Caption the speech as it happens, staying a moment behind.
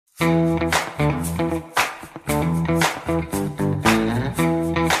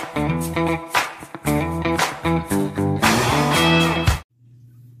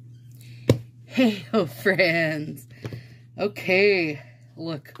Hey, oh friends. Okay,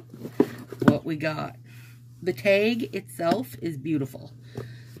 look what we got. The tag itself is beautiful.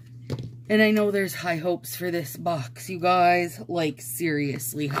 And I know there's high hopes for this box, you guys. Like,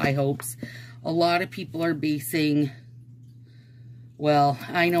 seriously, high hopes. A lot of people are basing... Well,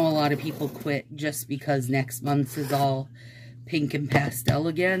 I know a lot of people quit just because next month's is all pink and pastel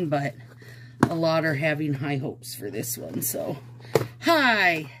again. But a lot are having high hopes for this one, so...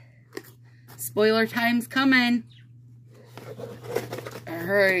 Hi! Spoiler time's coming.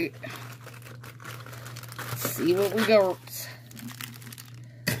 Alright. Let's see what we got.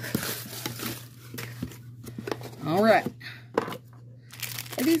 Alright.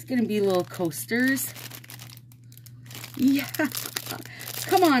 Are these going to be little coasters? Yeah.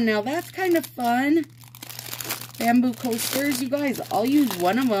 Come on now. That's kind of fun. Bamboo coasters. You guys, I'll use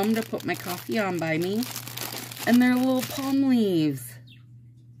one of them to put my coffee on by me. And they're little palm leaves.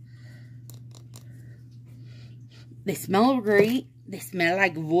 They smell great. They smell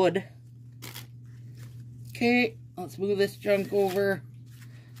like wood. Okay, let's move this junk over.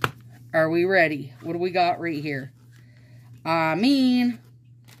 Are we ready? What do we got right here? I mean,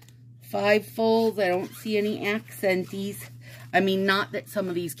 5 folds. I don't see any accenties. I mean, not that some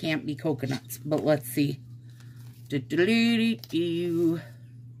of these can't be coconuts, but let's see. Ooh,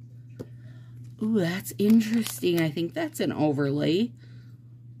 that's interesting. I think that's an overlay.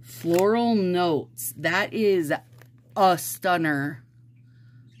 Floral notes. That is a stunner.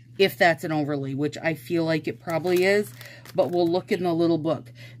 If that's an overlay, which I feel like it probably is, but we'll look in the little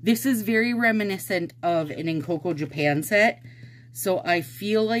book. This is very reminiscent of an Inkoko Japan set, so I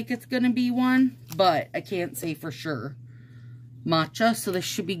feel like it's going to be one, but I can't say for sure. Matcha, so this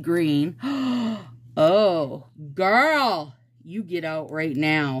should be green. Oh, girl, you get out right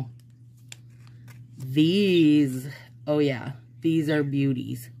now. These, oh yeah, these are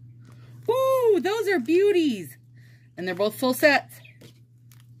beauties. Ooh, those are beauties. And they're both full sets.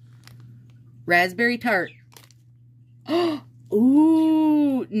 Raspberry tart.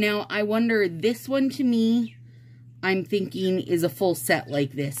 Ooh, now I wonder, this one to me, I'm thinking is a full set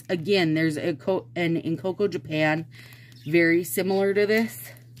like this. Again, there's an Inkoko Japan, very similar to this.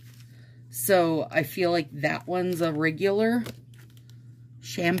 So I feel like that one's a regular.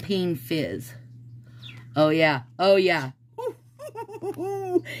 Champagne fizz. Oh yeah, oh yeah.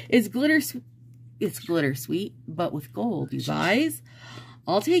 It's glitter sweet, but with gold, you guys.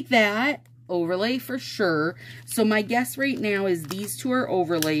 I'll take that. Overlay for sure. So my guess right now is these two are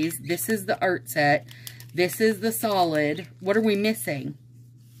overlays. This is the art set. This is the solid. What are we missing?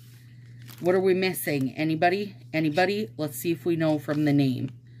 What are we missing? Anybody? Anybody? Let's see if we know from the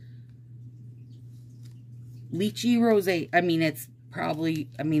name. Lychee Rosé. I mean, it's probably,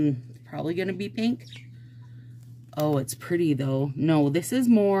 probably going to be pink. Oh, it's pretty though. No, this is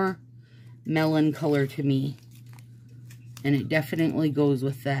more melon color to me. And it definitely goes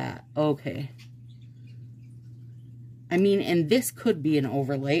with that. Okay. I mean, and this could be an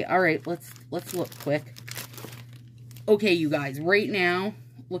overlay. All right, let's look quick. Okay, you guys, right now,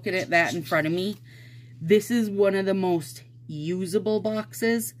 looking at that in front of me, this is one of the most usable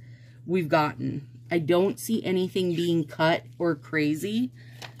boxes we've gotten. I don't see anything being cut or crazy.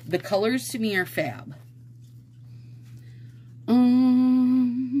 The colors to me are fab.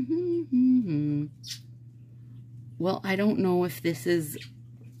 Well, I don't know if this is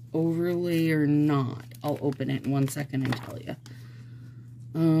overlay or not. I'll open it in 1 second and tell you.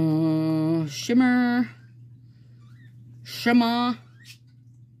 Shimmer.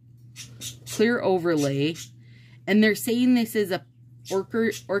 Clear overlay. And they're saying this is a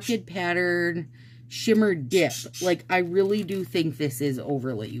orchid pattern shimmer dip. Like, I really do think this is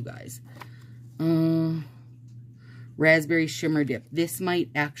overlay, you guys. Raspberry shimmer dip. This might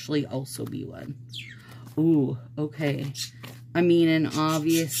actually also be one. Ooh, okay. I mean, and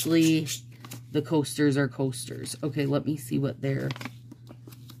obviously the coasters are coasters. Okay, let me see what their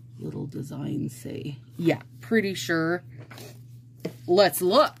little designs say. Yeah, pretty sure. Let's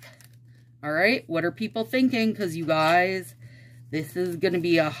look. All right, what are people thinking? Because you guys, this is going to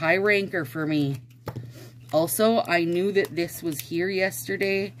be a high ranker for me. Also, I knew that this was here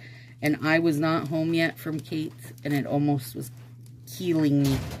yesterday, and I was not home yet from Kate's, and it almost was killing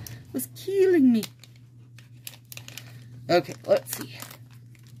me. It was killing me. Okay, let's see.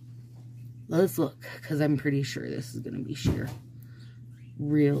 Let's look, because I'm pretty sure this is going to be sheer.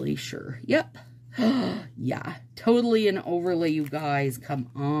 Really sure. Yep. Yeah, totally an overlay, you guys. Come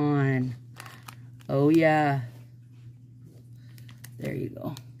on. Oh, yeah. There you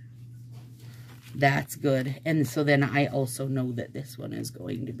go. That's good. And so then I also know that this one is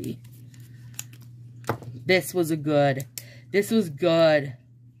going to be. This was a good. This was good.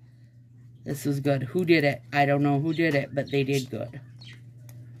 This was good. Who did it? I don't know who did it, but they did good.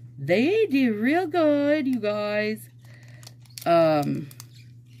 They did real good, you guys.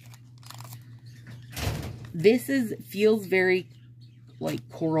 This feels very like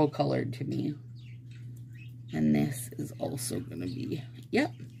coral colored to me. And this is also going to be,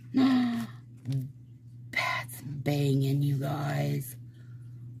 yep. That's banging, you guys.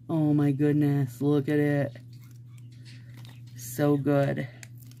 Oh my goodness, look at it. So good.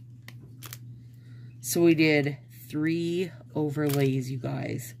 So we did 3 overlays, you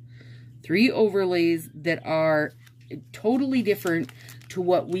guys. 3 overlays that are totally different to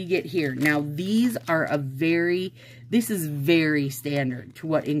what we get here. Now, these are this is very standard to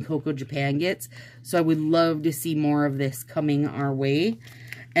what In Coco Japan gets. So I would love to see more of this coming our way.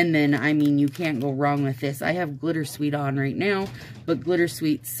 And then, I mean, you can't go wrong with this. I have Glitter Sweet on right now, but Glitter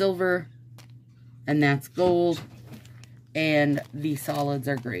Sweet silver, and that's gold. And these solids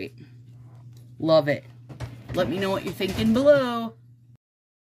are great. Love it. Let me know what you're thinking below.